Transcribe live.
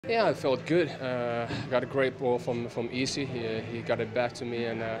Yeah, I felt good. Got a great ball from Easy. He got it back to me,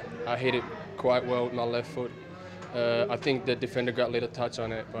 and I hit it quite well with my left foot. I think the defender got a little touch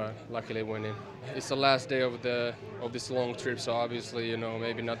on it, but luckily it went in. It's the last day of this long trip, so obviously,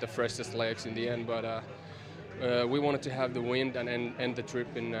 maybe not the freshest legs in the end, but we wanted to have the win and end the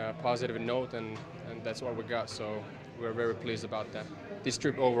trip in a positive note, and that's what we got. So we're very pleased about that. This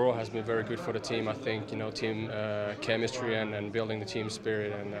trip overall has been very good for the team. I think team chemistry and building the team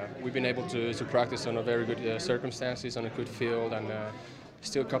spirit, and we've been able to practice on a very good circumstances on a good field, and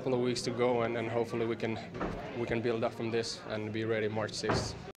still a couple of weeks to go, and hopefully we can build up from this and be ready March 6th.